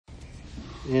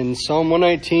in Psalm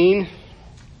 119.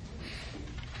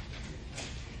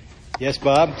 Yes,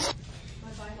 Bob?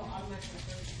 My Bible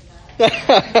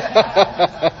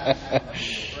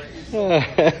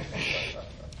automatically.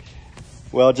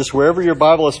 Well, just wherever your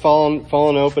Bible has fallen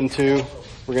open to,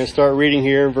 we're going to start reading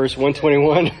here in verse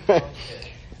 121.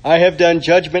 I have done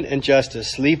judgment and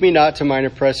justice. Leave me not to mine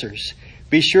oppressors.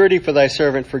 Be surety for thy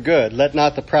servant for good. Let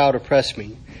not the proud oppress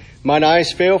me. Mine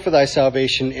eyes fail for thy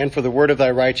salvation and for the word of thy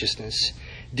righteousness.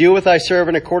 Deal with thy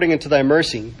servant according unto thy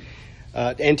mercy,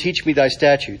 and teach me thy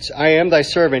statutes. I am thy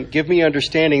servant. Give me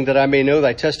understanding that I may know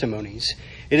thy testimonies.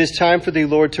 It is time for thee,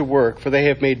 Lord, to work, for they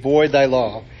have made void thy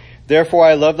law. Therefore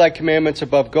I love thy commandments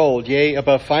above gold, yea,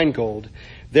 above fine gold.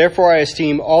 Therefore I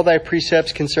esteem all thy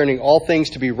precepts concerning all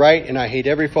things to be right, and I hate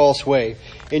every false way.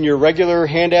 In your regular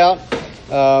handout,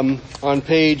 on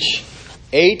page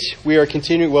 8, we are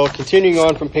continuing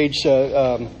on from page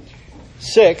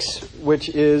 6, which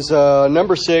is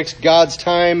number 6, God's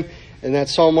time, and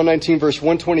that's Psalm 119, verse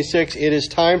 126. It is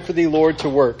time for thee, Lord, to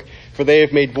work, for they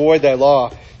have made void thy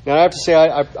law. Now I have to say,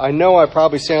 I know I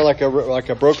probably sound like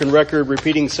a broken record,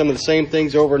 repeating some of the same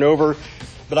things over and over,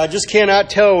 but I just cannot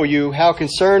tell you how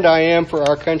concerned I am for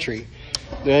our country.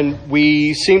 And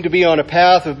we seem to be on a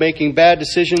path of making bad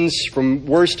decisions from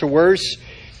worse to worse.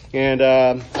 And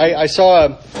I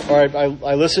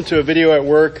listened to a video at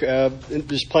work,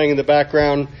 just playing in the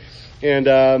background, and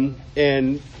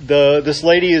this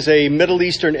lady is a Middle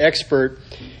Eastern expert,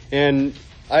 and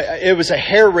it was a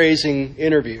hair-raising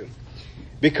interview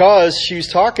because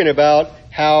she's talking about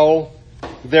how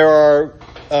there are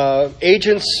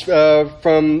agents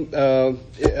from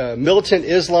militant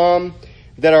Islam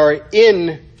that are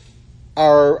in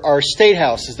our state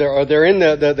houses. They're in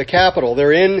the Capitol.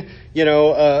 They're in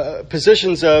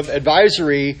positions of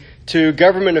advisory to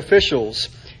government officials.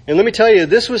 And let me tell you,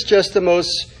 this was just the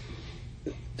most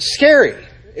scary.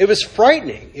 It was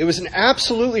frightening. It was an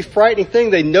absolutely frightening thing.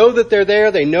 They know that they're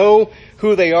there. They know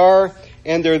who they are,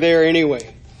 and they're there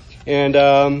anyway. And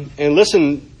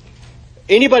listen,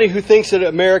 anybody who thinks that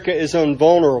America is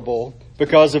invulnerable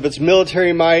because of its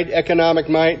military might, economic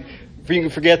might, you can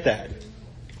forget that.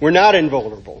 We're not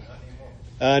invulnerable.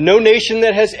 No nation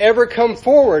that has ever come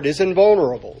forward is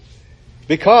invulnerable.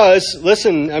 Because,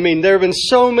 listen, I mean, there have been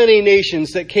so many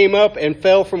nations that came up and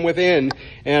fell from within,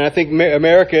 and I think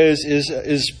America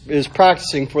is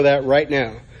practicing for that right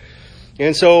now.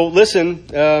 And so, listen,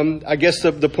 I guess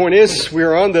the point is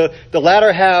we're on the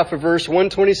latter half of verse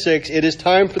 126. It is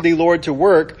time for thee, Lord, to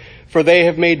work, for they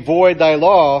have made void thy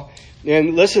law.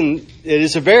 And listen, it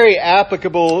is a very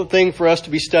applicable thing for us to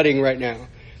be studying right now.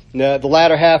 The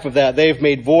latter half of that, they've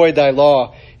made void thy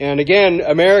law. And again,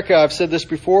 America, I've said this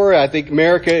before, I think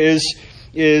America is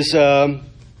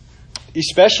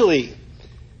especially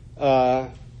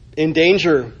in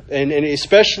danger and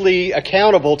especially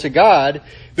accountable to God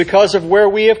because of where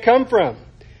we have come from,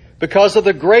 because of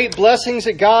the great blessings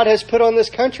that God has put on this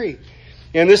country.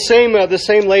 And this same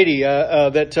lady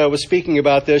that was speaking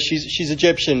about this, she's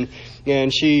Egyptian,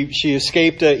 and she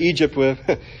escaped Egypt with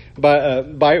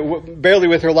by barely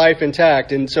with her life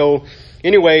intact. And so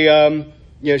anyway,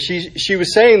 she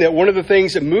was saying that one of the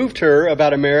things that moved her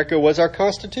about America was our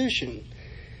Constitution.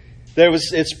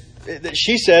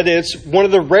 She said it's one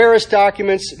of the rarest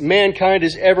documents mankind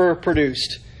has ever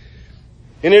produced,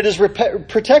 and it has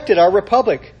protected our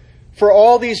republic for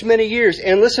all these many years.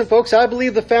 And listen, folks, I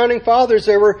believe the founding fathers,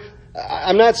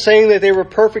 I'm not saying that they were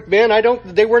perfect men.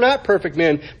 They were not perfect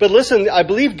men. But listen, I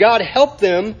believe God helped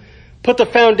them put the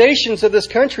foundations of this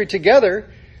country together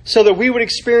so that we would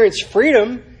experience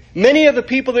freedom. Many of the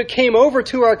people that came over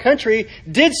to our country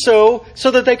did so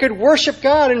that they could worship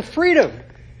God in freedom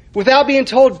without being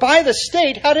told by the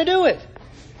state how to do it.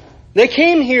 They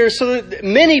came here so that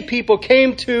many people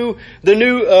came to the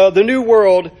new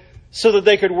world so that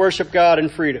they could worship God in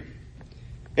freedom.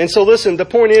 And so listen, the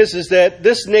point is that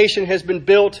this nation has been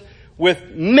built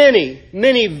with many,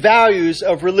 many values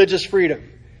of religious freedom.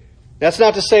 That's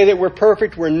not to say that we're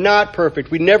perfect. We're not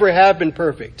perfect. We never have been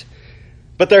perfect.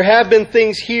 But there have been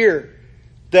things here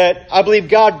that I believe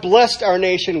God blessed our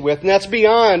nation with. And that's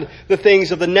beyond the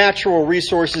things of the natural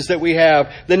resources that we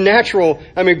have. The natural,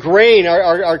 grain,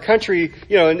 our country,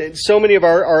 and so many of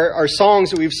our songs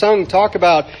that we've sung talk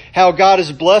about how God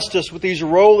has blessed us with these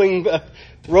rolling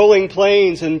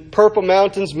plains and purple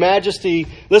mountains, majesty.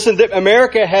 Listen, that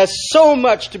America has so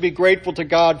much to be grateful to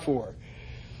God for.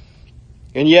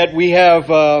 And yet we have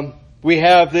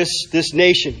this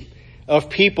nation of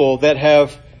people that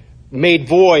have made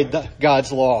void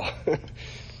God's law.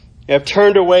 have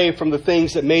turned away from the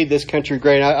things that made this country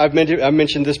great. I've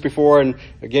mentioned this before, and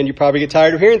again, you probably get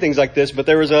tired of hearing things like this, but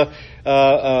there was a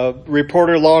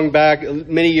reporter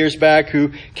many years back,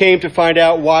 who came to find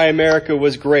out why America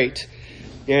was great.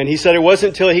 And he said it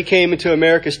wasn't until he came into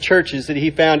America's churches that he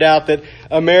found out that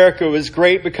America was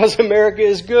great because America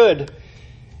is good.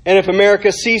 And if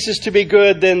America ceases to be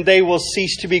good, then they will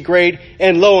cease to be great.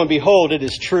 And lo and behold, it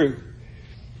is true.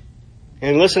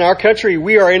 And listen, our country,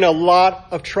 we are in a lot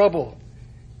of trouble.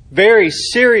 Very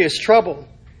serious trouble.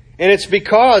 And it's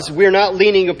because we're not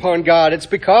leaning upon God. It's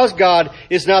because God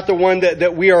is not the one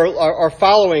that we are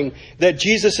following, that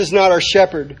Jesus is not our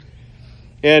shepherd.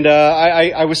 And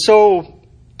I was so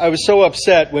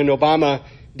upset when Obama,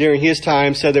 during his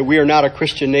time, said that we are not a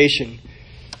Christian nation.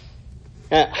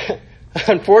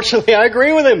 Unfortunately, I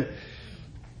agree with him.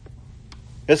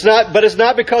 It's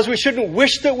not because we shouldn't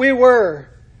wish that we were.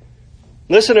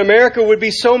 Listen, America would be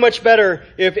so much better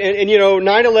if,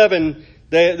 9/11,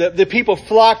 the people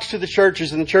flocked to the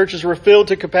churches, and the churches were filled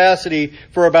to capacity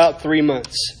for about 3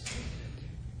 months.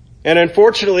 And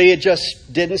unfortunately, it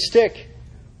just didn't stick.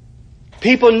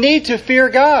 People need to fear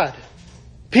God.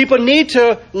 People need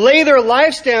to lay their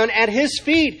lives down at His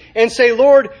feet and say,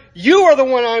 Lord, You are the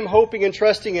one I'm hoping and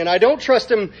trusting in. I don't trust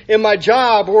Him in my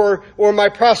job or my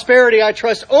prosperity. I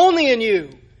trust only in You.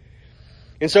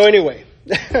 And so anyway,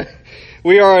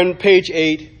 we are on page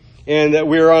 8, and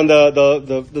we are on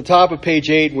the top of page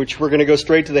 8, which we're going to go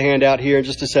straight to the handout here in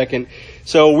just a second.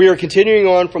 So we are continuing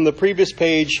on from the previous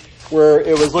page where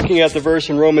it was looking at the verse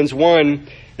in Romans 1.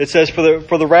 It says,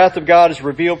 For the wrath of God is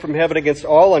revealed from heaven against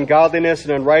all ungodliness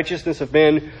and unrighteousness of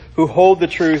men who hold the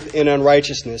truth in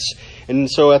unrighteousness. And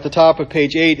so at the top of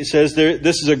page 8, it says,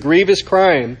 This is a grievous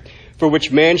crime for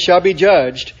which man shall be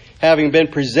judged, having been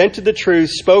presented the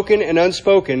truth, spoken and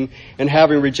unspoken, and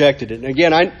having rejected it. And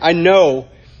again, I know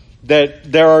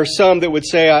that there are some that would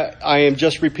say I am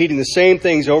just repeating the same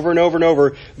things over and over and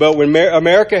over, but when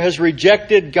America has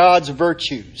rejected God's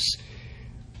virtues,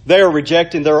 they are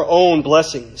rejecting their own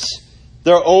blessings,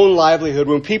 their own livelihood.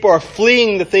 When people are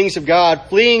fleeing the things of God,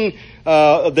 fleeing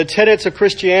the tenets of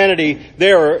Christianity,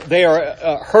 they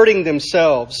are hurting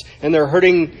themselves, and they're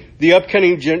hurting the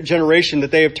upcoming generation that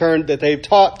they've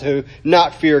taught to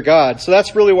not fear God. So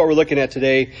that's really what we're looking at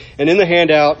today. And in the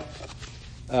handout,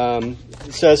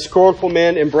 it says, "Scornful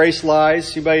men embrace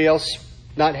lies." Anybody else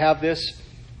not have this?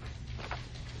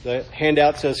 The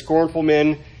handout says, "Scornful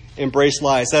men embrace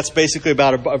lies." That's basically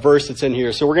about a verse that's in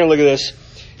here. So we're going to look at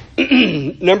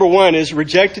this. Number 1 is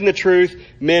rejecting the truth.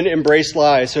 Men embrace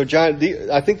lies. So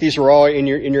I think these are all in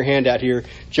your handout here.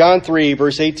 John 3,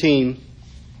 verse 18.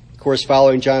 Of course,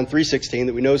 following John 3:16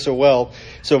 that we know so well.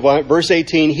 So verse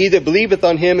 18, "He that believeth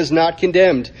on Him is not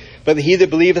condemned, but he that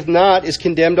believeth not is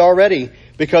condemned already,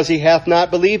 because he hath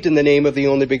not believed in the name of the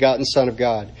only begotten Son of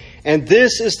God. And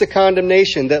this is the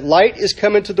condemnation, that light is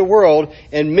come into the world,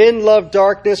 and men love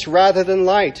darkness rather than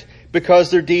light, because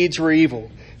their deeds were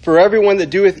evil. For everyone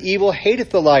that doeth evil hateth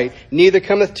the light, neither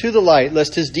cometh to the light,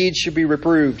 lest his deeds should be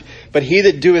reproved. But he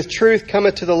that doeth truth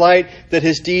cometh to the light, that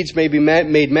his deeds may be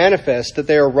made manifest, that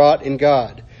they are wrought in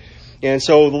God." And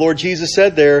so the Lord Jesus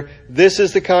said there, this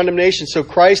is the condemnation. So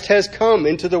Christ has come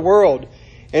into the world.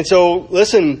 And so,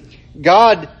 listen,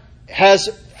 God has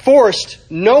forced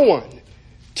no one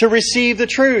to receive the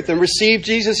truth and receive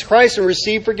Jesus Christ and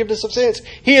receive forgiveness of sins.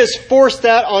 He has forced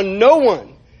that on no one.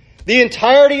 The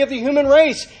entirety of the human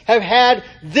race have had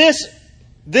this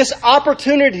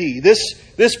opportunity,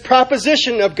 this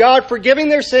proposition of God forgiving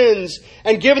their sins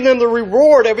and giving them the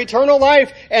reward of eternal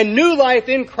life and new life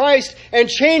in Christ and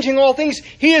changing all things.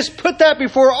 He has put that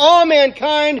before all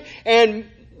mankind. And,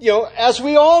 as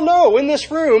we all know in this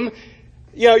room,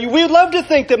 we'd love to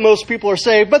think that most people are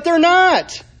saved, but they're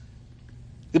not.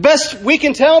 The best we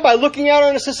can tell by looking out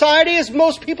on a society is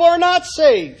most people are not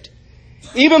saved.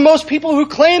 Even most people who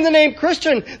claim the name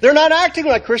Christian, they're not acting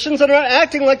like Christians. They're not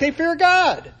acting like they fear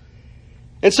God.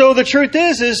 And so the truth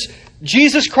is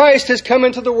Jesus Christ has come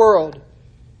into the world.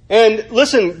 And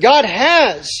listen, God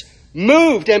has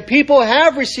moved and people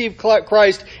have received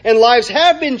Christ and lives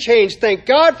have been changed. Thank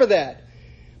God for that.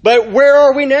 But where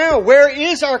are we now? Where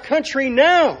is our country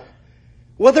now?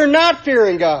 Well, they're not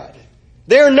fearing God.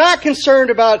 They're not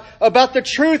concerned about the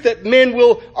truth that men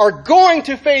are going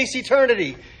to face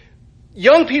eternity.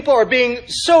 Young people are being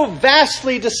so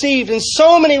vastly deceived in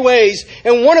so many ways.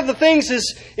 And one of the things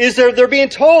is they're being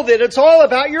told that it's all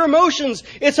about your emotions.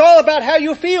 It's all about how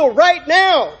you feel right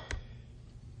now.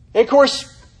 And of course,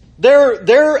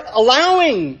 they're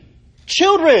allowing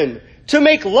children to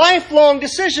make lifelong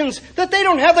decisions that they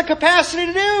don't have the capacity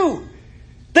to do.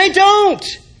 They don't.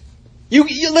 You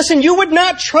listen, you would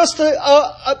not trust an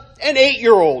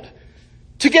 8-year-old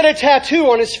to get a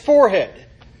tattoo on his forehead.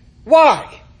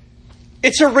 Why?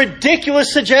 It's a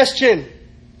ridiculous suggestion.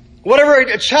 Whatever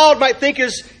a child might think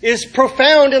is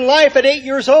profound in life at 8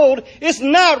 years old is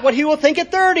not what he will think at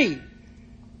 30.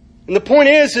 And the point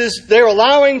is they're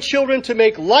allowing children to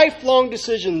make lifelong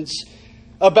decisions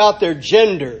about their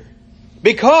gender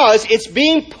because it's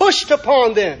being pushed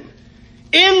upon them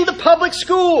in the public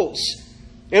schools.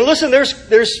 And listen, there's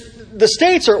the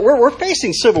states we're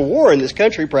facing civil war in this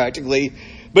country practically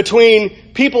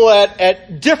between people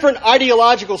at different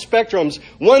ideological spectrums.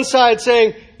 One side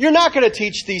saying, you're not going to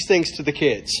teach these things to the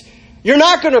kids. You're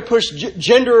not going to push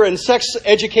gender and sex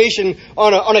education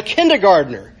on a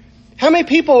kindergartner. How many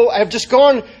people have just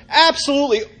gone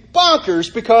absolutely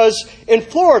bonkers because in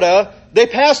Florida, they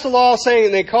passed a law saying,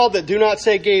 and they called it Do Not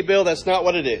Say Gay bill. That's not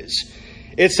what it is.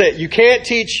 It's that you can't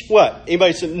teach what?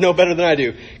 Anybody know better than I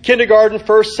do? Kindergarten,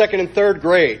 first, second, and third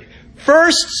grade.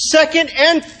 First, second,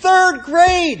 and third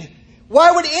grade.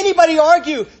 Why would anybody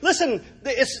argue? Listen,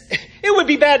 it would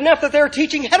be bad enough that they're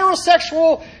teaching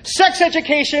heterosexual sex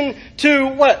education to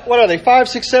what? What are they? 5,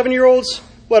 6, 7-year-olds?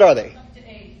 What are they?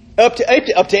 Up to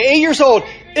 8 years old.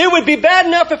 It would be bad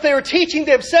enough if they were teaching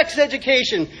them sex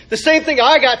education, the same thing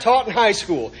I got taught in high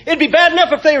school. It'd be bad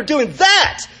enough if they were doing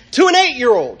that to an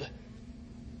 8-year-old.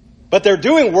 But they're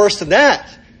doing worse than that.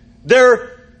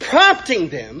 They're prompting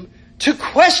them to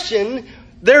question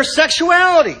their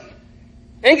sexuality.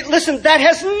 And listen, that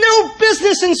has no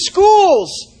business in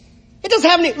schools. It doesn't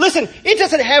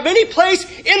have any place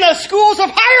in the schools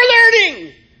of higher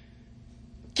learning.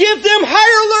 Give them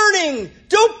higher learning.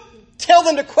 Don't tell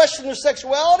them to question their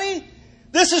sexuality.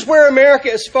 This is where America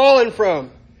has fallen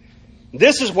from.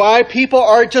 This is why people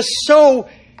are just so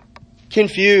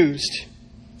confused.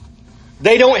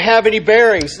 They don't have any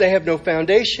bearings. They have no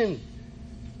foundation.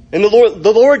 And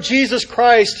the Lord Jesus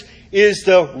Christ is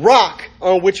the rock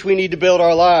on which we need to build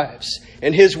our lives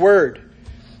and His Word.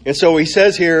 And so He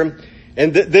says here,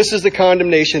 and this is the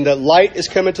condemnation, that light is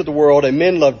come into the world and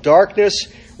men love darkness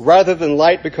rather than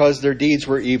light because their deeds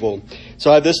were evil.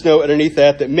 So I have this note underneath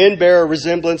that men bear a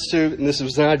resemblance to, and this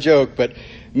was not a joke, but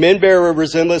men bear a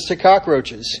resemblance to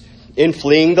cockroaches in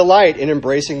fleeing the light and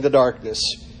embracing the darkness.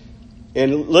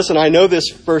 And listen, I know this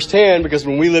firsthand because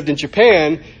when we lived in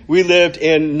Japan, we lived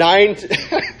in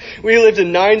 9-story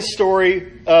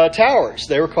towers.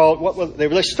 They were called they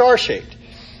were like star-shaped,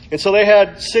 and so they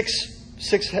had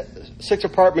six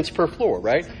apartments per floor,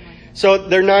 right? So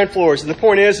they're 9 floors. And the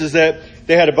point is that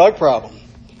they had a bug problem.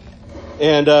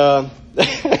 And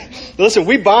listen,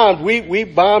 we bombed. We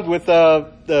bombed with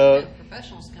the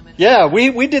professionals coming. Yeah,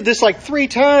 we did this like 3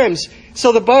 times.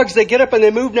 So the bugs, they get up and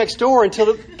they move next door until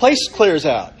the place clears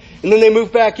out. And then they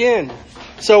move back in.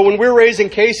 So when we're raising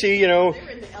Casey, They were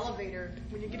in the elevator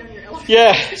when you get on your elevator.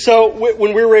 Yeah, so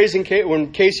when we were raising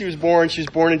when Casey was born, she was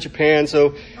born in Japan.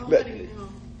 So,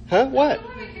 huh? What?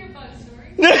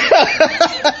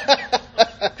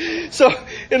 So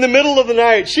in the middle of the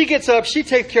night, she gets up, she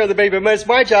takes care of the baby. It's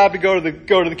my job to go to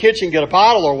the kitchen, get a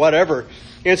bottle or whatever.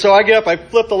 And so I get up, I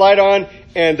flip the light on,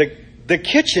 and the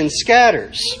kitchen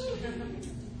scatters.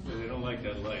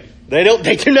 They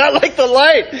do not like the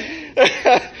light.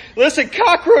 Listen,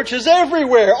 cockroaches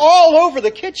everywhere, all over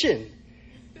the kitchen.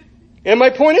 And my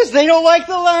point is, they don't like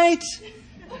the light.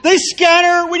 They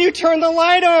scatter when you turn the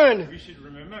light on. We should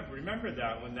remember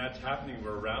that when that's happening,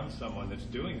 we're around someone that's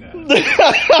doing that.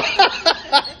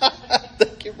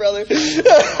 Thank you, brother.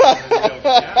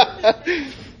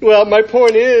 Well, my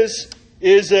point is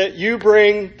that you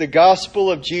bring the gospel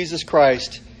of Jesus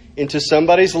Christ into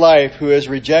somebody's life who has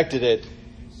rejected it,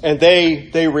 and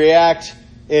they react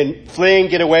in fleeing,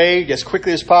 get away as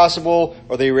quickly as possible,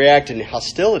 or they react in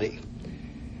hostility.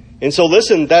 And so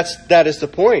listen, that is the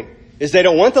point, is they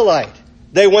don't want the light.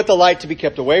 They want the light to be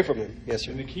kept away from them. Yes,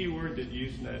 sir. And the key word that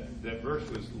used in that verse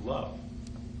was love.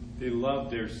 They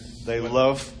love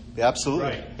absolutely.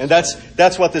 Right. And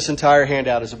that's what this entire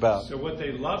handout is about. So what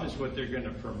they love is what they're going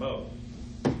to promote.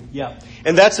 Yeah.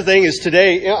 And that's the thing is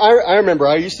today, I remember,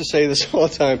 I used to say this all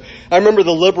the time. I remember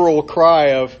the liberal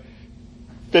cry of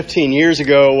 15 years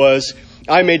ago was,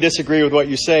 I may disagree with what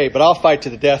you say, but I'll fight to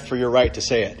the death for your right to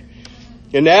say it.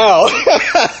 And now,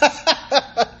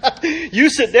 you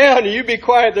sit down and you be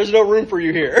quiet. There's no room for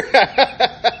you here.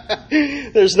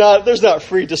 There's not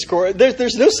free discourse.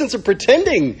 There's no sense of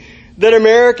pretending that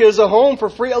America is a home for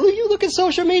free. You look at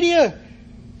social media.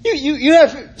 You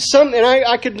have some, and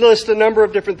I could list a number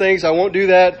of different things. I won't do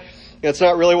that. That's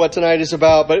not really what tonight is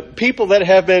about. But people that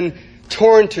have been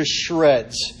torn to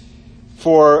shreds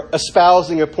for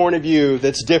espousing a point of view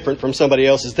that's different from somebody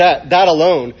else's. That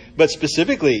alone, but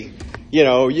specifically You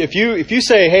know, if you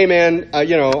say, hey man,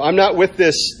 I'm not with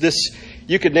this,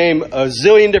 you could name a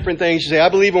zillion different things. You say, I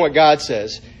believe in what God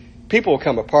says. People will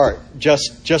come apart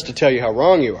just to tell you how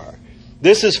wrong you are.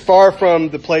 This is far from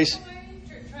the place.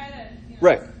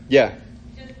 Right. Yeah.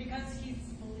 Just because he's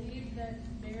believed that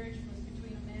marriage was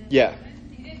between a man and Yeah. a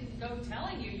woman, he didn't go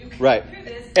telling you can Right. do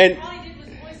this. And all he did was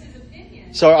voice his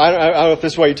opinion. so I don't know if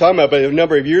this is what you're talking about, but a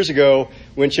number of years ago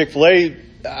when Chick-fil-A,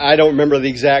 I don't remember the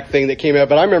exact thing that came out,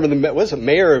 but I remember the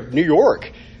mayor of New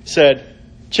York said,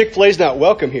 Chick-fil-A's not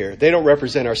welcome here. They don't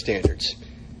represent our standards.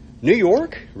 New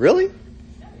York? Really?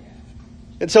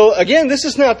 And so again, this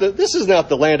is not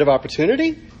the land of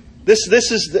opportunity.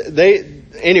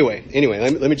 Anyway,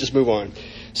 let me just move on.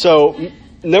 So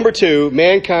number 2,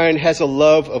 mankind has a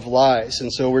love of lies.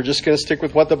 And so we're just going to stick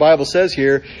with what the Bible says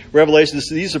here. Revelation,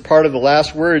 these are part of the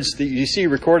last words that you see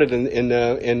recorded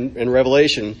in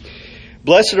Revelation.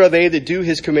 Blessed are they that do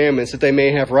his commandments, that they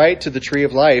may have right to the tree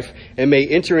of life, and may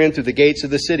enter in through the gates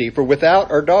of the city. For without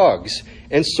are dogs,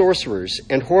 and sorcerers,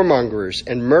 and whoremongers,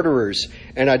 and murderers,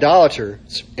 and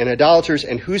idolaters,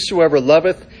 and whosoever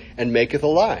loveth and maketh a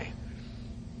lie.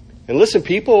 And listen,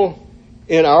 people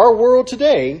in our world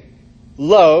today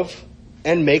love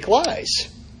and make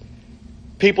lies.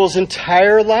 People's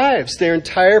entire lives, their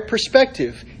entire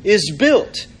perspective is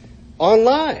built on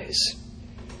lies.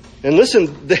 And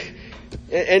listen,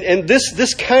 and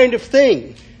this kind of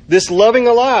thing, this loving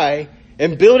a lie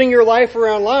and building your life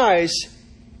around lies,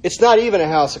 it's not even a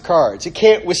house of cards. It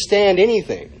can't withstand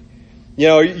anything. You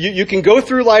know, you can go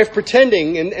through life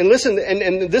pretending, and listen,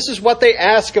 and this is what they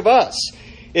ask of us,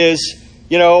 is,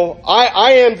 you know,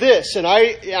 I am this, and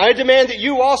I demand that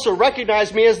you also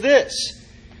recognize me as this.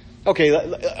 Okay,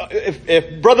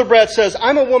 if Brother Brett says,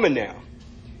 I'm a woman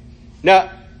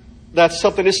now, that's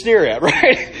something to sneer at,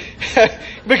 right?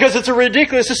 Because it's a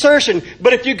ridiculous assertion.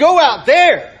 But if you go out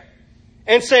there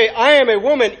and say, I am a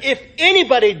woman, if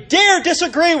anybody dare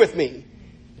disagree with me,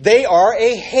 they are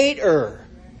a hater.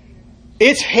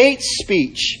 It's hate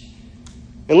speech.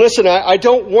 And listen, I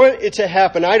don't want it to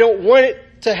happen. I don't want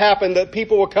it to happen that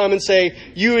people will come and say,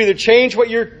 you either change what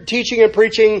you're teaching and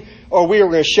preaching, or we are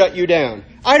going to shut you down.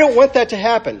 I don't want that to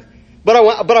happen. But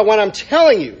what I'm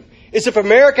telling you is if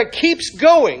America keeps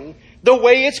going the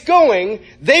way it's going,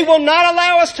 they will not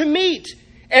allow us to meet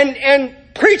and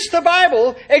preach the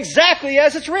Bible exactly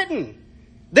as it's written.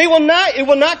 They will not. It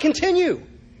will not continue.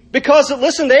 Because,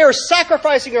 listen, they are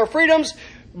sacrificing our freedoms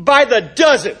by the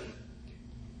dozen.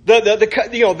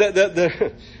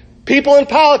 The people in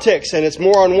politics, and it's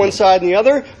more on one side than the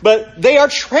other, but they are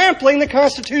trampling the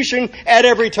Constitution at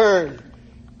every turn.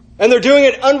 And they're doing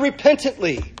it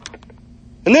unrepentantly.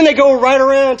 And then they go right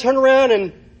around, turn around,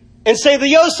 and say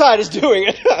the other side is doing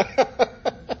it.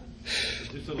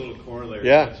 Just a little corollary.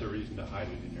 Yeah. That's a reason to hide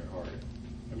it in your heart.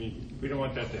 I mean, we don't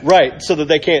want that to happen. Right, so that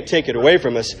they can't take it away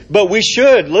from us. But we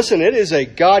should. Listen, it is a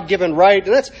God-given right.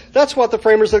 And that's what the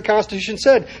framers of the Constitution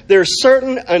said. There are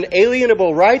certain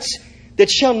unalienable rights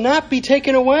that shall not be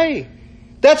taken away.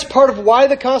 That's part of why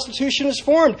the Constitution is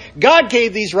formed. God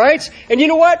gave these rights. And you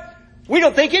know what? We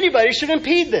don't think anybody should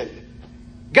impede them.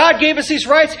 God gave us these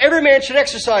rights. Every man should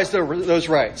exercise those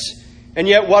rights. And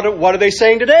yet, what are they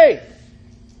saying today?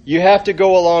 You have to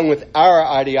go along with our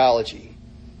ideology.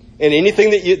 And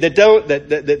anything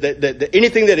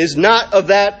anything that is not of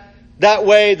that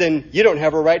way, then you don't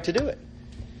have a right to do it.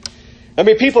 I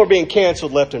mean, people are being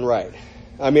canceled left and right.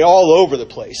 I mean, all over the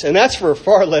place. And that's for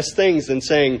far less things than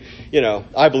saying, you know,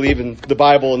 I believe in the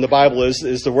Bible, and the Bible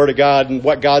is the Word of God, and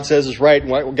what God says is right,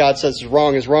 and what God says is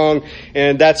wrong.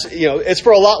 And that's, you know, it's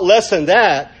for a lot less than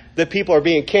that people are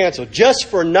being canceled, just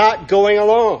for not going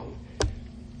along.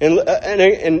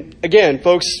 And again,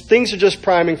 folks, things are just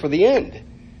priming for the end.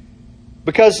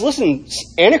 Because, listen,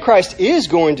 Antichrist is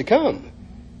going to come.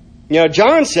 You know,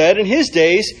 John said in his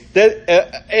days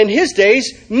that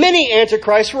many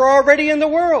antichrists were already in the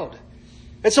world.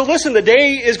 And so listen, the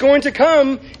day is going to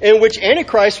come in which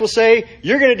Antichrist will say,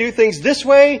 you're going to do things this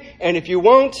way, and if you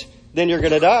won't, then you're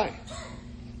going to die.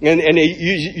 And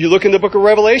you look in the book of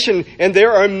Revelation, and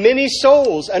there are many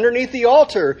souls underneath the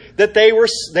altar that they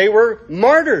were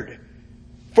martyred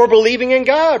for believing in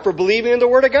God, for believing in the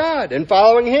Word of God and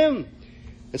following Him.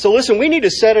 And so listen, we need to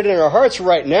set it in our hearts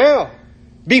right now,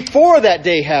 before that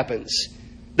day happens,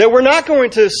 that we're not going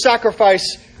to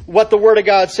sacrifice what the Word of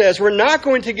God says. We're not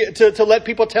going to let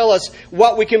people tell us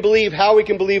what we can believe, how we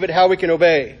can believe it, how we can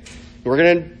obey. We're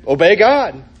going to obey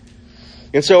God.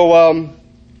 And so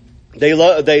they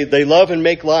love and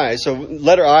make lies. So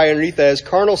letter I underneath that is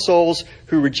carnal souls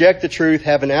who reject the truth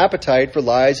have an appetite for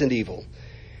lies and evil.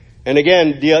 And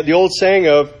again, the old saying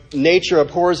of nature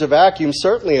abhors a vacuum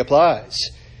certainly applies.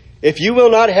 If you will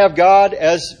not have God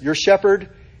as your shepherd,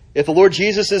 if the Lord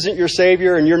Jesus isn't your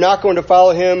Savior and you're not going to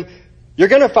follow Him, you're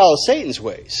going to follow Satan's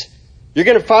ways. You're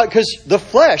going to follow, because the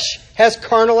flesh has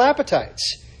carnal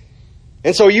appetites.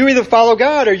 And so you either follow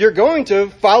God or you're going to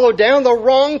follow down the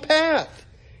wrong path.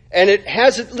 And it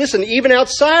has, listen, even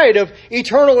outside of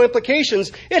eternal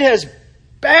implications, it has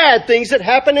bad things that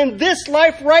happen in this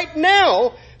life right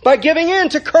now by giving in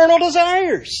to carnal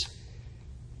desires.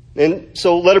 And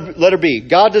so let her be.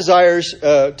 God desires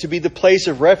to be the place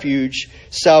of refuge,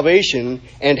 salvation,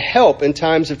 and help in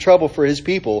times of trouble for His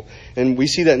people. And we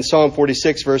see that in Psalm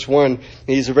 46, verse 1.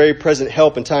 He's a very present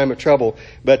help in time of trouble.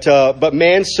 But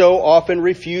man so often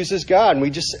refuses God. And we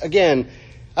just, again,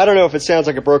 I don't know if it sounds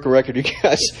like a broken record, you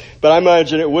guys, but I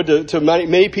imagine it would to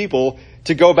many people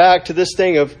to go back to this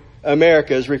thing of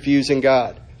America is refusing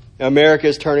God. America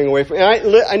is turning away from...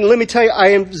 And let me tell you, I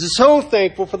am so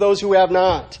thankful for those who have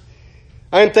not.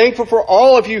 I am thankful for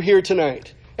all of you here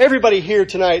tonight. Everybody here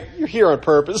tonight, you're here on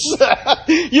purpose.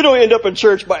 You don't end up in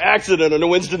church by accident on a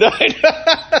Wednesday night.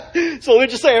 So let me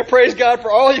just say, I praise God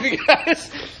for all of you guys.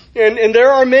 And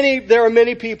there are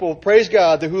many people, praise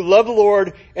God, who love the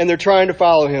Lord and they're trying to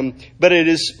follow Him. But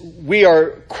we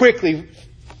are quickly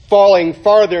falling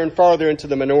farther and farther into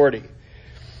the minority.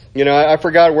 You know, I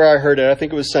forgot where I heard it. I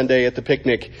think it was Sunday at the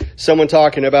picnic. Someone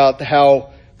talking about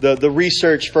how the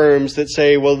research firms that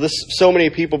say, well, so many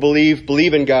people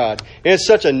believe in God. And it's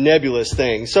such a nebulous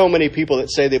thing. So many people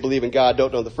that say they believe in God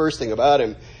don't know the first thing about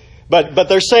Him. But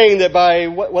they're saying that by,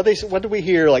 what did we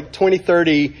hear? Like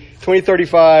 2030,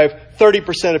 2035,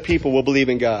 30% of people will believe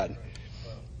in God.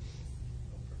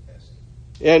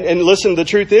 And listen, the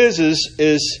truth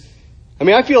is, I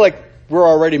mean, I feel like we're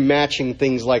already matching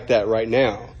things like that right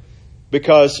now.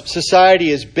 Because society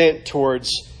is bent towards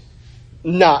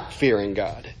not fearing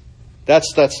God.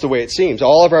 That's the way it seems.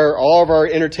 All of our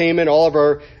entertainment, all of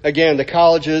our, again, the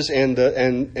colleges and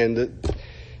the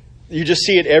you just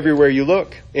see it everywhere you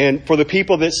look. And for the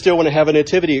people that still want to have a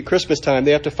nativity at Christmas time,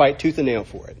 they have to fight tooth and nail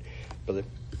for it. Part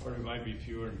of it might be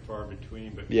fewer and far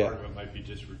between, but yeah. Part of it might be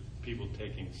just people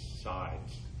taking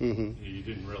sides. Mm-hmm. You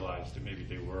didn't realize that maybe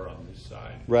they were on this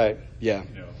side. Right. Yeah.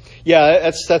 You know.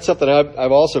 Yeah. That's something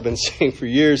I've also been saying for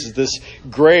years. Is this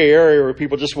gray area where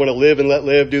people just want to live and let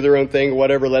live, do their own thing,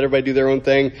 whatever. Let everybody do their own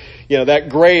thing. You know, that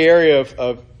gray area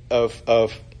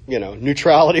of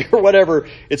neutrality or whatever.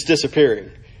 It's disappearing.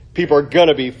 People are going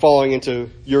to be falling into,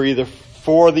 you're either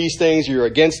for these things or you're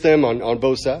against them on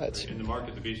both sides. And the mark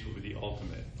of the beast will be the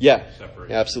ultimate. Yeah,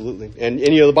 separation. absolutely. And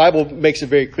the Bible makes it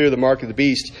very clear, the mark of the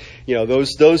beast,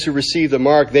 those who receive the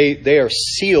mark, they are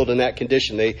sealed in that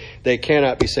condition. They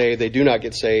cannot be saved. They do not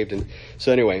get saved. And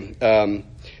so anyway,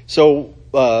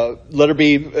 let her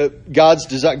be, God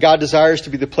desires to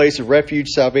be the place of refuge,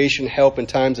 salvation, help in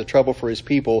times of trouble for His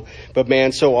people, but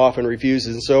man so often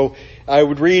refuses. And so I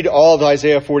would read all of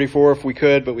Isaiah 44 if we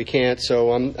could, but we can't.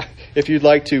 So if you'd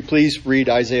like to, please read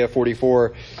Isaiah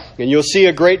 44. And you'll see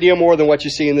a great deal more than what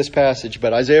you see in this passage.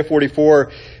 But Isaiah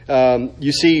 44,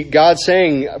 you see God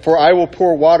saying, "For I will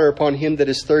pour water upon him that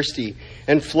is thirsty,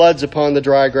 and floods upon the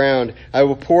dry ground. I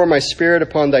will pour my spirit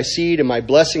upon thy seed, and my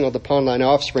blessing upon thine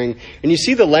offspring." And you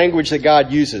see the language that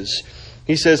God uses.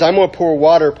 He says, I'm going to pour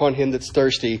water upon him that's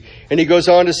thirsty. And He goes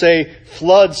on to say,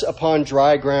 floods upon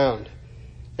dry ground.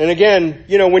 And again,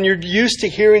 when you're used to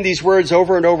hearing these words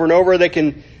over and over and over, they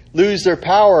can lose their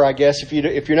power, I guess, if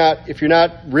you're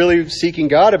not really seeking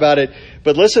God about it.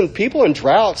 But listen, people in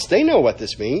droughts, they know what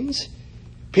this means.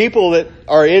 People that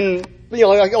are in,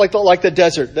 like the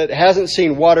desert that hasn't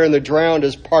seen water and the ground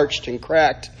is parched and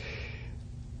cracked.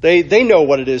 They know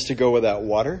what it is to go without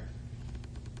water.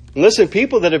 And listen,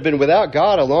 people that have been without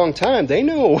God a long time, they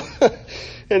know.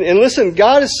 and listen,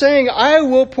 God is saying, I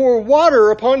will pour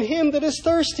water upon him that is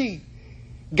thirsty.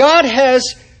 God has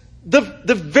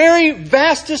the very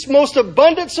vastest, most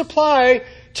abundant supply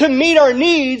to meet our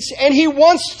needs, and He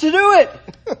wants to do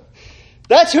it.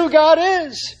 That's who God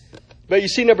is. But you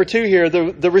see, number 2 here,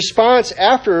 the response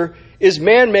after is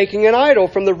man making an idol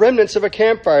from the remnants of a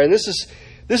campfire. And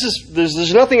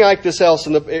there's nothing like this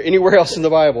anywhere else in the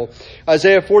Bible.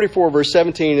 Isaiah 44 verse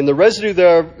 17, "And the residue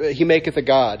thereof he maketh a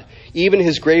god, even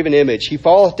his graven image. He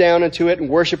falleth down unto it and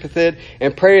worshipeth it,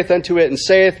 and prayeth unto it, and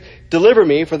saith, Deliver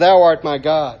me, for thou art my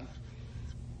God."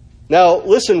 Now,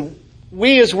 listen,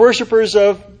 we as worshipers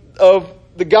of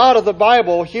the God of the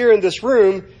Bible here in this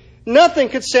room, nothing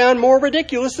could sound more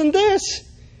ridiculous than this.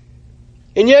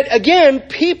 And yet, again,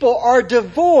 people are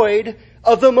devoid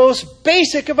of the most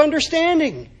basic of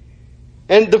understanding.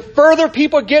 And the further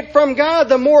people get from God,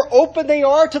 the more open they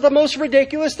are to the most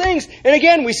ridiculous things. And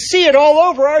again, we see it all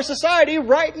over our society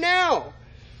right now.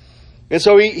 And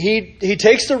so he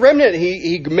takes the remnant,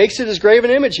 he makes it his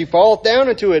graven image, he falleth down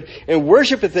into it, and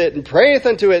worshipeth it, and prayeth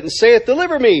unto it, and saith,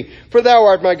 Deliver me, for thou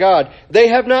art my God. They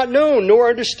have not known, nor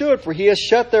understood, for he has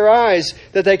shut their eyes,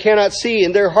 that they cannot see,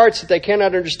 and their hearts, that they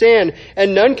cannot understand.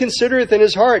 And none considereth in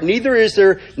his heart, neither is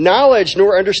there knowledge,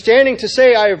 nor understanding to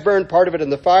say, I have burned part of it in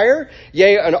the fire.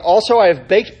 Yea, and also I have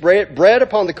baked bread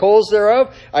upon the coals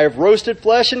thereof. I have roasted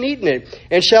flesh and eaten it.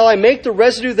 And shall I make the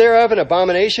residue thereof an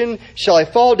abomination? Shall I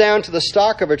fall down to the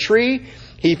stock of a tree?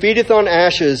 He feedeth on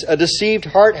ashes. A deceived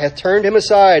heart hath turned him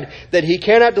aside, that he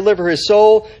cannot deliver his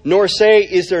soul, nor say,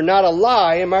 Is there not a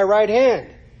lie in my right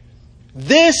hand?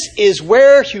 This is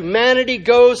where humanity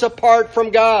goes apart from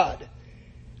God.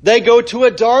 They go to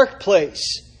a dark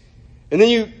place. And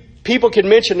then people can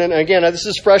mention, and again, this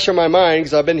is fresh on my mind,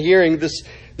 because I've been hearing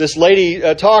this lady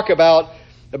talk about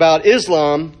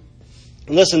Islam.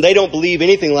 And listen, they don't believe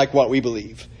anything like what we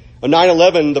believe. On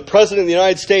 9/11, the President of the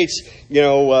United States,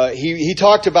 he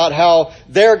talked about how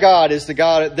their God is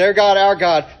their God, our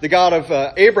God, the God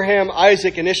of Abraham,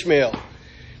 Isaac, and Ishmael.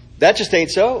 That just ain't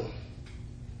so.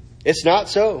 It's not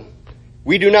so.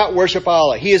 We do not worship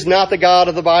Allah. He is not the God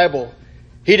of the Bible.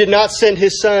 He did not send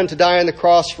His Son to die on the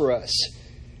cross for us.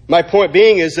 My point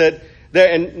being is that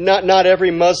not every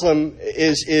Muslim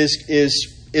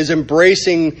is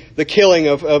embracing the killing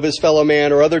of his fellow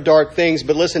man or other dark things,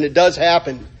 but listen, it does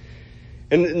happen.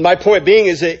 And my point being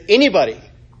is that anybody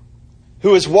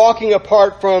who is walking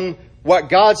apart from what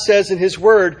God says in His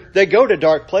Word, they go to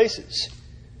dark places.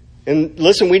 And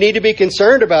listen, we need to be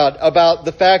concerned about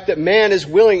the fact that man is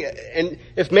willing, and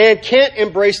if man can't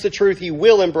embrace the truth, he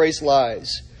will embrace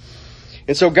lies.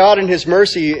 And so God in His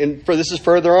mercy, and for this is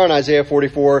further on, Isaiah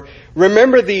 44,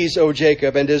 Remember these, O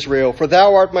Jacob and Israel, for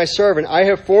thou art my servant. I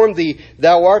have formed thee,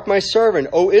 thou art my servant.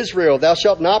 O Israel, thou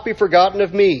shalt not be forgotten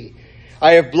of me.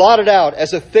 I have blotted out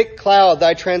as a thick cloud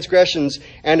thy transgressions,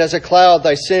 and as a cloud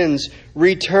thy sins.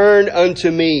 Return unto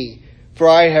me, for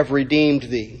I have redeemed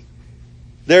thee.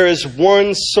 There is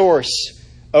one source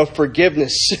of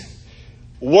forgiveness,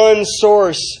 one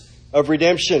source of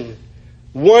redemption,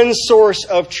 one source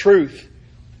of truth,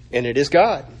 and it is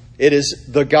God. It is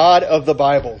the God of the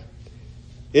Bible.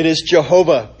 It is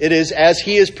Jehovah. It is as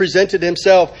He has presented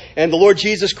Himself, and the Lord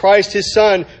Jesus Christ, His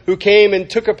Son, who came and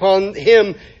took upon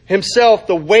Himself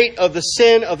the weight of the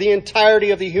sin of the entirety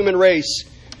of the human race.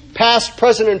 Past,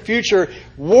 present, and future,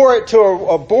 bore it to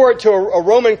a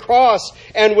Roman cross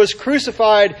and was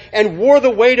crucified and wore the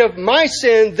weight of my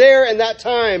sin there in that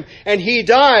time. And He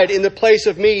died in the place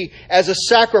of me as a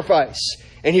sacrifice.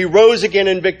 And He rose again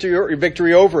in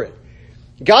victory over it.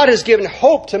 God has given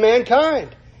hope to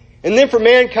mankind. And then for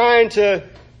mankind to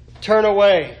turn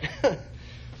away.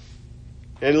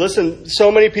 And listen,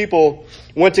 so many people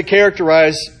want to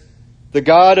characterize the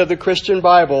God of the Christian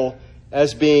Bible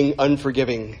as being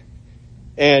unforgiving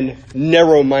and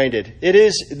narrow-minded. It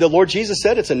is, the Lord Jesus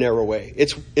said it's a narrow way.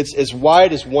 It's as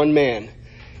wide as one man.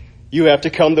 You have to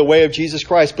come the way of Jesus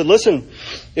Christ. But listen,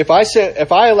 if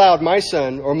I allowed my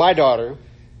son or my daughter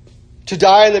to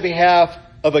die on the behalf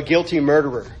of a guilty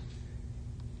murderer,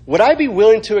 would I be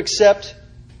willing to accept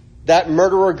that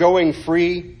murderer going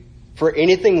free for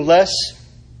anything less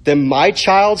than my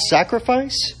child's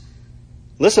sacrifice?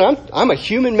 Listen, I'm a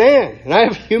human man, and I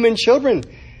have human children.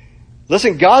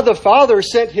 Listen, God the Father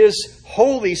sent His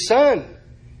holy Son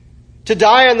to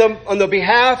die on the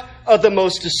behalf of the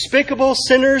most despicable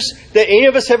sinners that any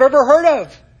of us have ever heard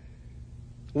of.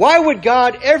 Why would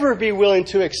God ever be willing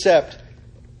to accept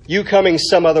you coming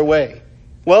some other way?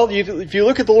 Well, if you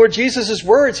look at the Lord Jesus'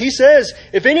 words, He says,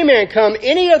 if any man come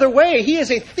any other way, he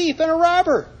is a thief and a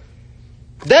robber.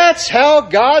 That's how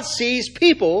God sees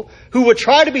people who would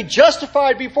try to be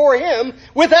justified before Him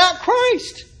without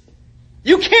Christ.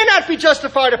 You cannot be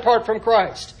justified apart from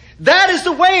Christ. That is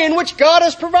the way in which God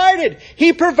has provided.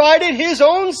 He provided His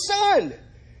own Son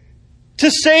to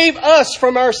save us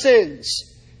from our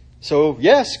sins. So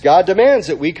yes, God demands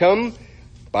that we come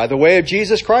by the way of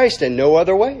Jesus Christ and no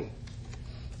other way.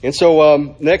 And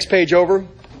so next page over.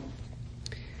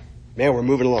 Man, we're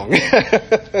moving along.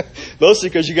 Mostly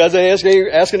because you guys ain't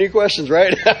asking any questions,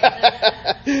 right?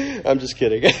 I'm just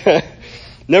kidding.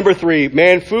 Number 3,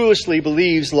 man foolishly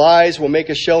believes lies will make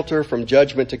a shelter from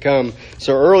judgment to come.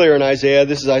 So earlier in Isaiah,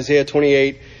 this is Isaiah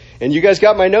 28. And you guys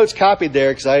got my notes copied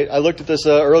there because I looked at this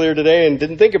earlier today and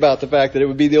didn't think about the fact that it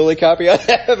would be the only copy I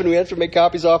have, and we have to make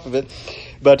copies off of it.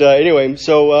 But anyway,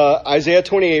 so Isaiah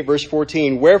 28 verse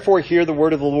 14, Wherefore hear the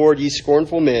word of the Lord, ye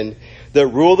scornful men, that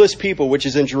rule this people which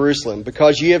is in Jerusalem,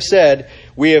 because ye have said,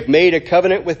 We have made a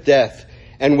covenant with death,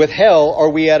 and with hell are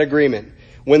we at agreement.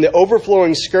 When the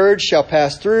overflowing scourge shall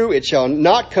pass through, it shall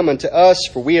not come unto us,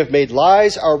 for we have made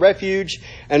lies our refuge,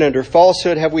 and under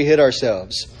falsehood have we hid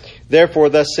ourselves. Therefore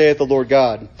thus saith the Lord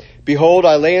God, Behold,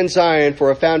 I lay in Zion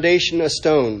for a foundation a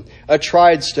stone, a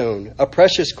tried stone, a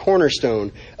precious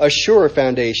cornerstone, a sure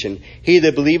foundation. He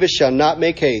that believeth shall not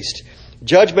make haste.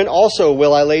 Judgment also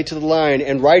will I lay to the line,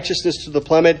 and righteousness to the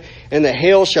plummet, and the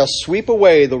hail shall sweep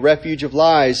away the refuge of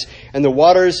lies, and the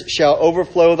waters shall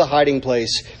overflow the hiding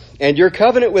place. And your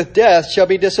covenant with death shall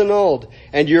be disannulled,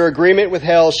 and your agreement with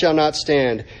hell shall not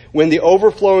stand. When the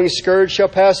overflowing scourge shall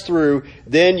pass through,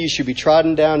 then you shall be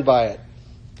trodden down by it.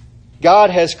 God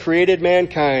has created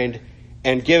mankind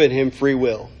and given him free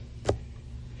will.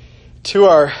 To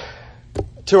our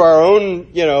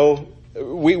own,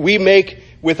 we make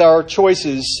with our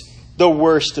choices the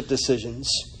worst of decisions.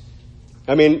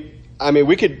 I mean,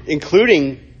 we could,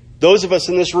 including those of us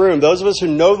in this room, those of us who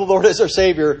know the Lord as our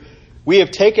Savior, we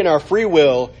have taken our free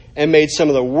will and made some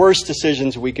of the worst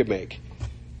decisions we could make.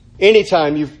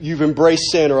 Anytime you've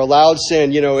embraced sin or allowed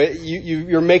sin,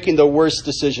 you're making the worst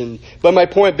decision. But my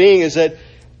point being is that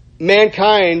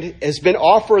mankind has been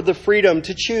offered the freedom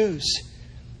to choose.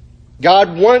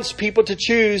 God wants people to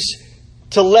choose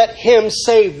to let him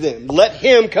save them. Let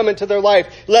him come into their life.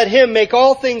 Let him make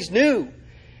all things new.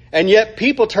 And yet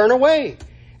people turn away.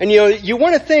 And you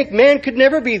want to think man could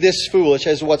never be this foolish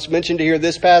as what's mentioned here in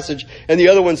this passage and the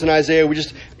other ones in Isaiah.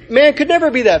 Man could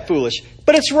never be that foolish.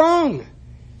 But it's wrong.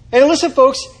 And listen,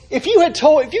 folks, if you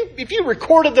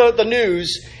recorded the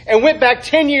news and went back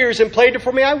 10 years and played it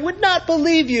for me, I would not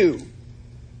believe you.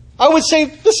 I would say,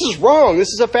 this is wrong. This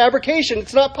is a fabrication.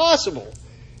 It's not possible.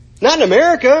 Not in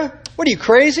America. What are you,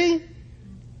 crazy?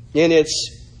 And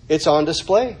it's on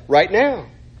display right now.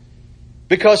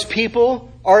 Because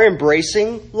people are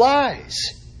embracing lies.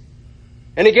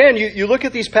 And again, you look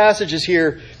at these passages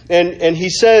here, and he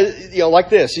says, like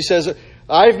this. He says,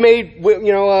 I've made,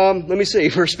 let me see,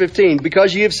 verse 15.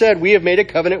 Because ye have said, we have made a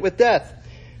covenant with death.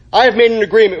 I have made an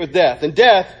agreement with death, and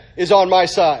death is on my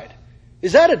side.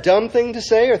 Is that a dumb thing to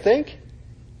say or think?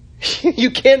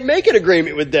 You can't make an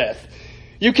agreement with death.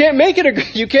 You can't make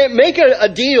a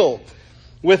deal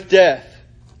with death.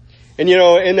 And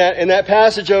in that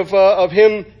passage of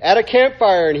him at a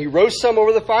campfire, and he roasts some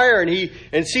over the fire,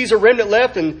 and sees a remnant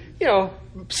left, and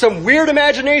some weird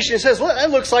imagination. He says,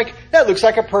 that looks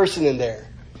like a person in there.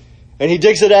 And he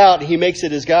digs it out, and he makes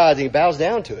it his God, and he bows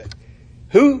down to it.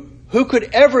 Who could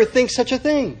ever think such a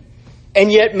thing?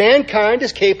 And yet mankind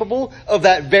is capable of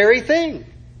that very thing.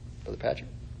 Brother Patrick.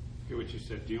 Hear what you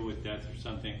said, deal with death or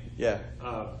something. Yeah.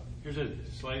 Here's a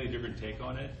slightly different take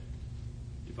on it.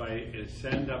 If I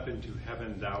ascend up into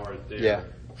heaven, thou art there. Yeah.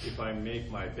 If I make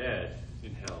my bed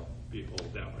in hell, behold,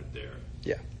 thou art there.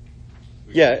 Yeah.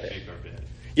 We Yeah. can make our bed.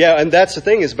 Yeah, and that's the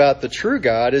thing is about the true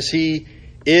God is he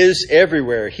is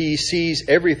everywhere. He sees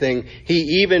everything.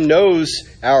 He even knows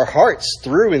our hearts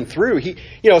through and through.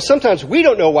 Sometimes we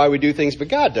don't know why we do things, but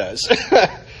God does.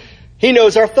 He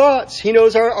knows our thoughts. He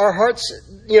knows our hearts,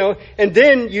 and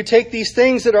then you take these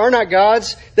things that are not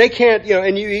God's. They can't,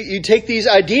 and you take these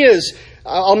ideas.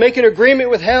 I'll make an agreement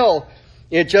with hell.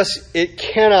 It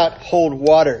cannot hold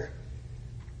water.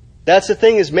 That's the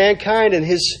thing is mankind and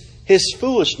his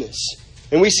foolishness.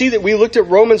 And we see that we looked at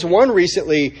Romans 1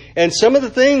 recently, and some of the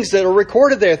things that are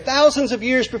recorded there thousands of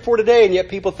years before today, and yet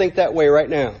people think that way right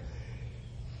now.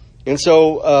 And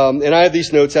so, and I have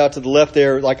these notes out to the left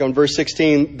there, like on verse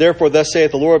 16. Therefore, thus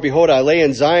saith the Lord, Behold, I lay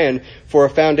in Zion for a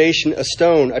foundation, a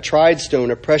stone, a tried stone,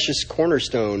 a precious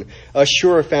cornerstone, a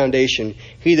sure foundation.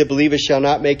 He that believeth shall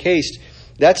not make haste.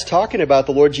 That's talking about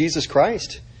the Lord Jesus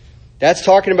Christ. That's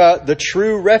talking about the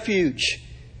true refuge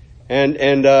and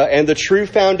the true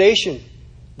foundation.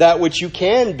 That which you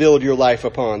can build your life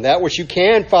upon. That which you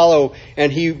can follow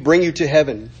and He bring you to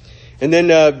heaven. And then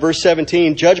verse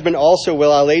 17, Judgment also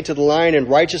will I lay to the line, and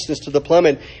righteousness to the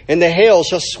plummet, and the hail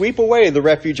shall sweep away the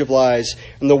refuge of lies,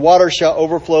 and the water shall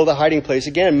overflow the hiding place.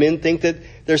 Again, men think that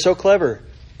they're so clever.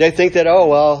 They think that,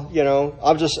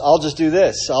 I'll just do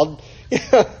this. Now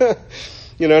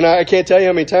I can't tell you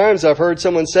how many times I've heard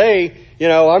someone say,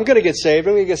 I'm going to get saved.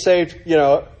 I'm going to get saved,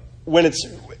 when it's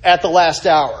at the last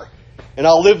hour. And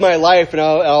I'll live my life, and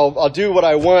I'll do what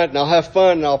I want, and I'll have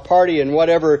fun, and I'll party, and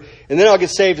whatever, and then I'll get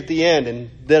saved at the end, and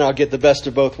then I'll get the best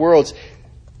of both worlds.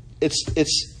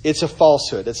 It's a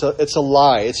falsehood. It's a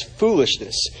lie. It's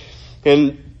foolishness.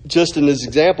 And just in this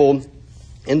example,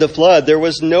 in the flood, there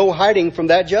was no hiding from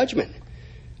that judgment.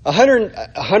 100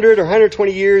 or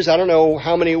 120 years, I don't know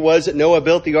how many it was that Noah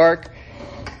built the ark,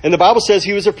 and the Bible says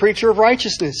he was a preacher of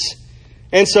righteousness.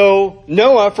 And so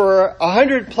Noah, for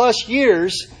 100 plus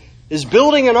years, is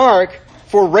building an ark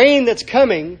for rain that's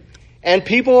coming, And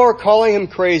people are calling him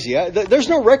crazy. There's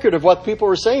no record of what people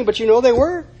were saying, but they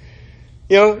were.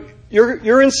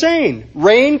 You're insane.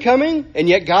 Rain coming, and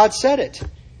yet God said it.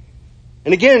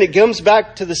 And again, it comes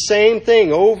back to the same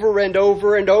thing over and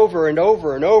over and over and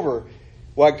over and over.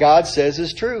 What God says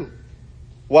is true.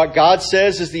 What God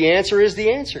says is the answer is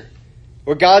the answer.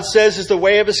 What God says is the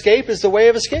way of escape is the way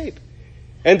of escape.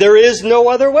 And there is no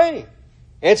other way.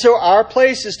 And so our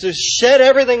place is to shed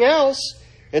everything else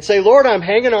and say, Lord, I'm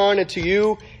hanging on to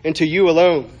you and to you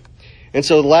alone. And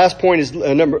so the last point is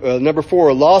number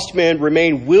 4. Lost men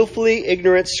remain willfully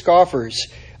ignorant scoffers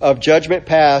of judgment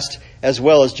past as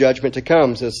well as judgment to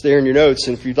come. So it's there in your notes.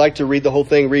 And if you'd like to read the whole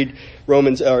thing, read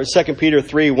 2 Peter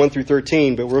 3, 1 through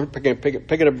 13. But we're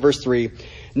picking up verse 3.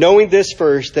 Knowing this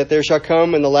first, that there shall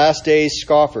come in the last days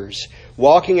scoffers,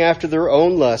 walking after their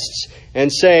own lusts,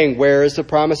 and saying, where is the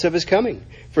promise of his coming?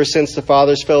 For since the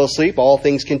fathers fell asleep, all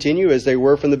things continue as they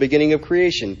were from the beginning of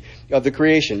the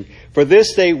creation. For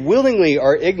this they willingly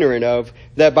are ignorant of,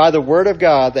 that by the word of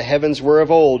God the heavens were of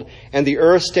old, and the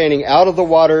earth standing out of the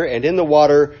water and in the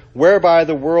water, whereby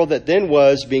the world that then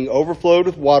was, being overflowed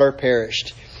with water,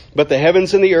 perished. But the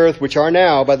heavens and the earth, which are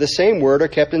now, by the same word, are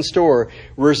kept in store,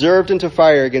 reserved unto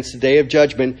fire against the day of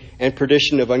judgment and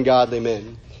perdition of ungodly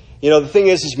men. The thing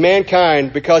is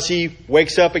mankind, because he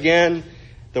wakes up again,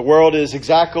 the world is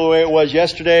exactly the way it was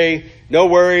yesterday. No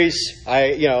worries.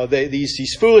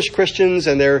 These foolish Christians,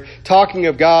 and they're talking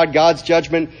of God, God's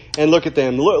judgment, and look at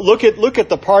them. Look at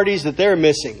the parties that they're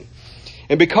missing.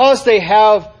 And because they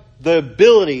have the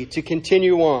ability to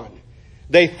continue on,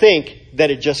 they think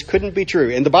that it just couldn't be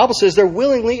true. And the Bible says they're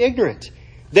willingly ignorant.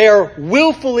 They are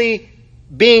willfully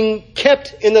being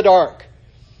kept in the dark.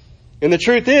 And the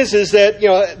truth is that,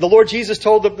 the Lord Jesus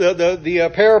told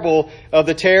the parable of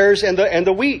the tares and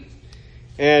the wheat.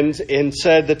 And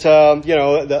said that,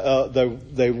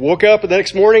 they woke up the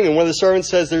next morning and one of the servants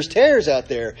says, there's tares out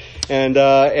there.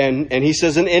 And he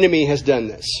says, an enemy has done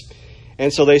this.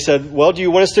 And so they said, well, do you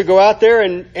want us to go out there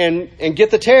and get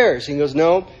the tares? And he goes,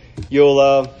 no,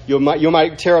 you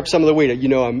might tear up some of the wheat.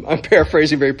 I'm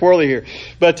paraphrasing very poorly here.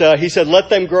 But, he said,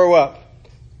 let them grow up.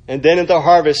 And then at the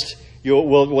harvest,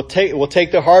 we'll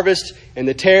take the harvest and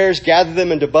the tares, gather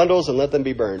them into bundles, and let them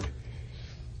be burned.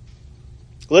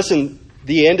 Listen,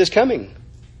 the end is coming.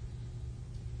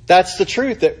 That's the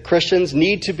truth that Christians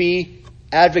need to be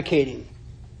advocating.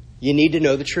 You need to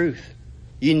know the truth.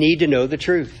 You need to know the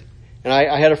truth. And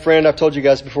I had a friend, I've told you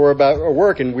guys before about our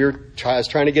work, and I was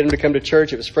trying to get him to come to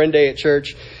church. It was friend day at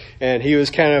church, and he was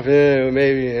kind of,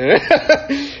 maybe.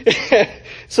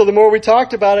 So the more we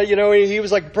talked about it, he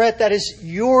was like, Brett, that is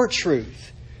your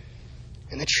truth.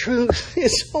 And the truth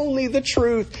is only the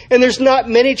truth. And there's not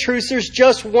many truths. There's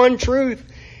just one truth.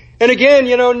 And again,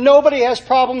 nobody has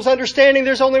problems understanding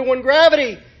there's only one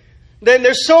gravity. Then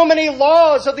there's so many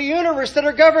laws of the universe that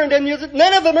are governed, and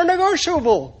none of them are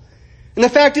negotiable. And the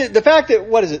fact that,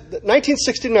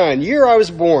 1969, year I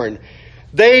was born,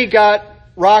 they got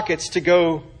rockets to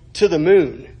go to the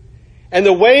moon. And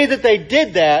the way that they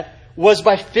did that was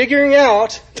by figuring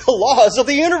out the laws of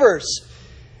the universe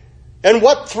and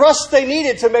what thrust they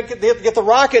needed to get the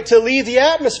rocket to leave the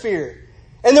atmosphere.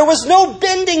 And there was no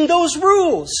bending those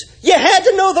rules. You had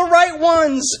to know the right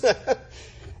ones.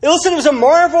 Listen, it was a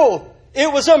marvel.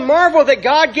 It was a marvel that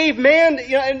God gave man.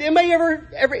 And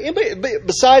anybody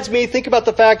besides me think about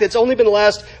the fact that it's only been the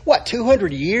last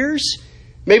 200 years,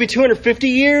 maybe 250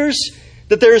 years,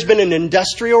 that there has been an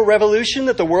industrial revolution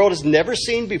that the world has never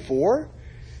seen before.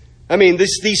 I mean,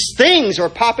 these things are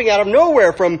popping out of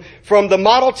nowhere, from the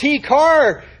Model T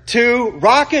car to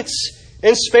rockets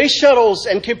and space shuttles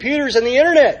and computers and the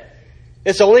internet.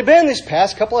 It's only been these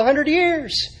past couple of 100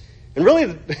 years. And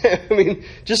really,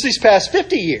 just these past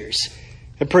 50 years.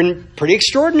 And pretty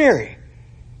extraordinary.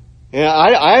 And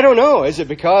I don't know. Is it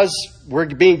because we're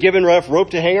being given enough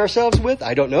rope to hang ourselves with?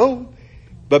 I don't know.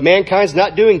 But mankind's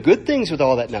not doing good things with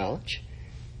all that knowledge.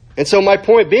 And so my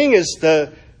point being is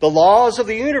the laws of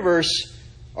the universe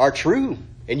are true.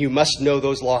 And you must know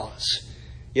those laws.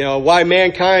 Why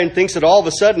mankind thinks that all of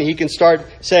a sudden he can start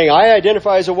saying, I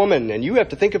identify as a woman, and you have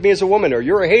to think of me as a woman, or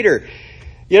you're a hater.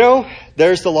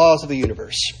 There's the laws of the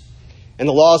universe. And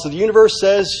the laws of the universe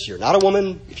says you're not a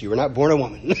woman if you were not born a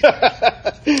woman.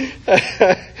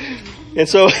 And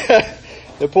so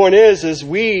the point is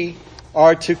we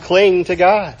are to cling to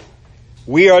God.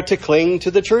 We are to cling to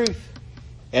the truth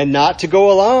and not to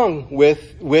go along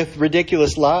with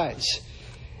ridiculous lies.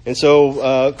 And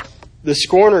so the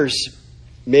scornful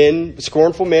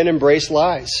men embrace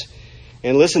lies.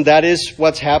 And listen, that is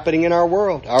what's happening in our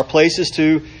world. Our place is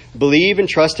to believe and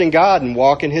trust in God and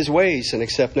walk in His ways and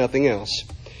accept nothing else.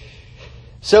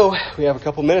 So we have a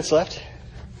couple minutes left.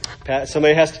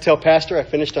 Somebody has to tell Pastor I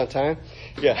finished on time.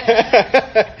 Yeah.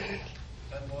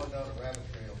 I'm going down a rabbit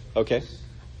trail. Okay.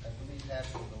 I believe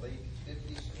happened in the late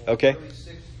 50s or Okay. early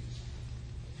 60s.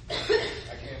 I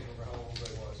can't remember how old I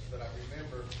was, but I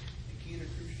remember Nikita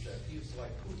Khrushchev, he was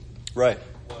like Putin Right.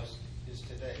 is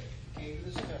today. He came to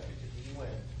this country to the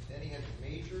UN. Then he had a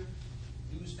major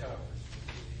news conference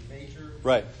with the major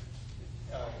Right.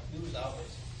 news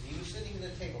outlets. He was sitting at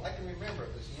the table. I can remember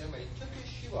this. He took his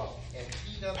shoe off and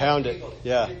beat up Pound the it. table.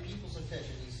 Yeah. To get people's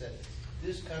attention. He said,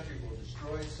 "This country will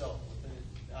destroy itself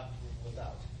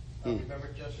without." I remember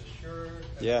just as sure.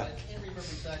 Yeah. I can't remember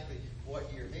exactly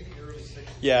what year. Maybe the early 60s.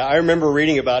 Yeah, I remember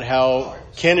reading about how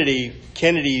Kennedy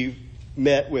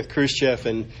met with Khrushchev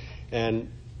and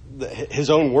his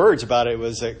own words about it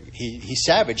was that he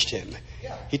savaged him.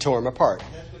 Yeah. He tore him apart.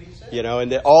 And that's what he said.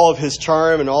 And that all of his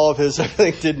charm and all of his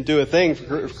everything didn't do a thing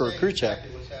for Khrushchev.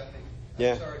 Exactly what's happening.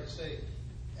 Yeah. I'm sorry to say.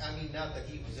 I mean, not that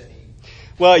he was any.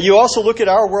 Well, you also look at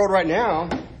our world right now,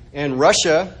 and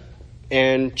Russia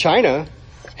and China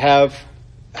have,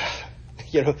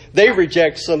 they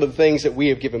reject some of the things that we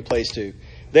have given place to.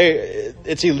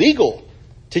 It's illegal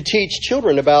to teach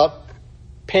children about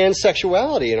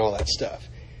pansexuality and all that stuff.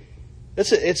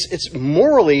 It's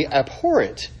morally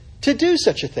abhorrent to do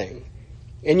such a thing,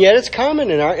 and yet it's common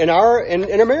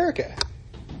in America.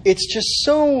 It's just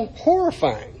so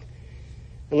horrifying.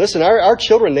 And listen, our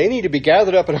children, they need to be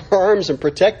gathered up in our arms and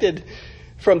protected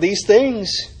from these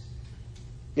things.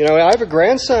 I have a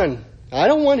grandson. I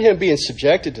don't want him being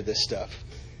subjected to this stuff.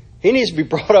 He needs to be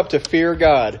brought up to fear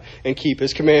God and keep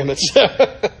His commandments.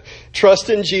 Trust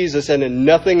in Jesus and in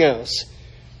nothing else.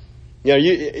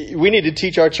 We need to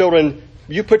teach our children,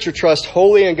 you put your trust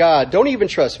wholly in God. Don't even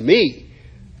trust me.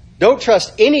 Don't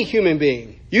trust any human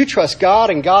being. You trust God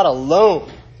and God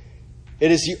alone.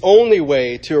 It is the only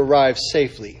way to arrive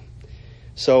safely.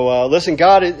 So listen,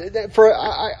 God,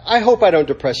 I hope I don't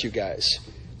depress you guys.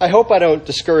 I hope I don't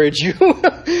discourage you.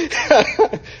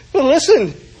 But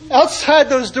listen, outside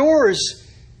those doors,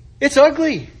 it's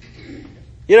ugly.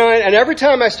 And every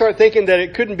time I start thinking that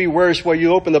it couldn't be worse, well,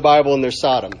 you open the Bible and there's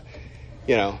Sodom.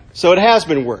 So it has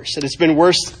been worse. And it's been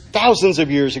worse thousands of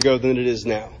years ago than it is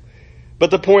now.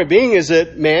 But the point being is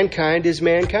that mankind is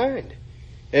mankind.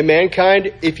 And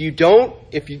mankind,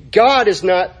 if God is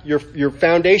not your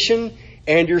foundation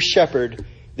and your shepherd,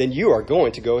 then you are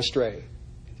going to go astray.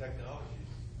 Technology,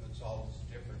 that's all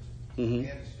the difference. Mm-hmm.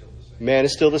 Man is still the same. Man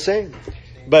is still the same.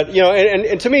 But,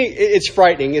 and to me, it's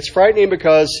frightening. It's frightening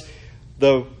because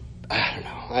this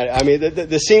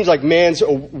seems like man's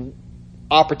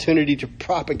opportunity to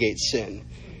propagate sin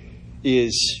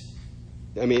is,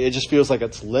 it just feels like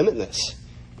it's limitless.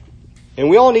 And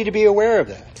we all need to be aware of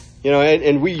that.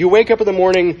 You wake up in the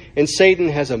morning and Satan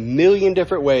has a million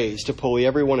different ways to pull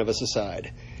every one of us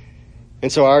aside.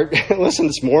 And so listen,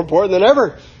 it's more important than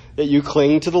ever that you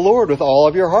cling to the Lord with all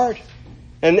of your heart.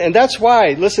 And that's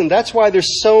why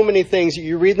there's so many things that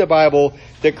you read in the Bible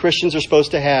that Christians are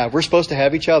supposed to have. We're supposed to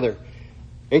have each other,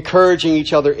 encouraging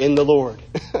each other in the Lord.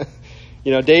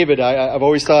 David, I've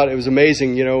always thought it was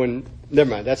amazing, and never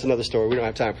mind, that's another story. We don't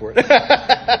have time for it.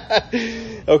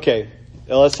 Okay,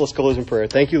 let's close in prayer.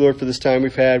 Thank you, Lord, for this time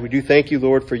we've had. We do thank you,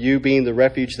 Lord, for you being the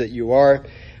refuge that you are.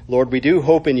 Lord, we do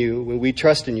hope in you, and we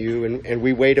trust in you, and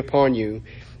we wait upon you.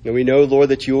 And we know, Lord,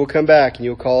 that you will come back and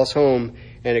you'll call us home.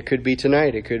 And it could be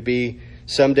tonight. It could be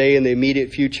someday in the immediate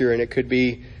future. And it could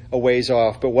be a ways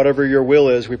off. But whatever your will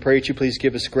is, we pray that you please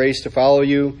give us grace to follow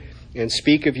you and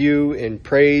speak of you in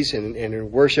praise and in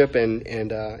worship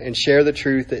and share the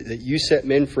truth that you set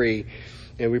men free.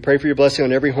 And we pray for your blessing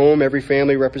on every home, every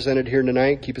family represented here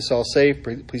tonight. Keep us all safe.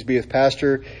 Please be with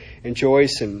Pastor and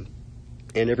Joyce and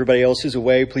everybody else who's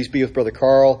away. Please be with Brother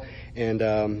Carl and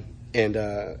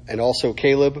also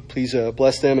Caleb. Please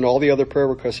bless them and all the other prayer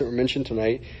requests that were mentioned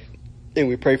tonight. And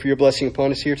we pray for your blessing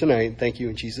upon us here tonight. Thank you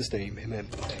in Jesus' name. Amen.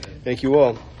 Thank you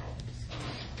all.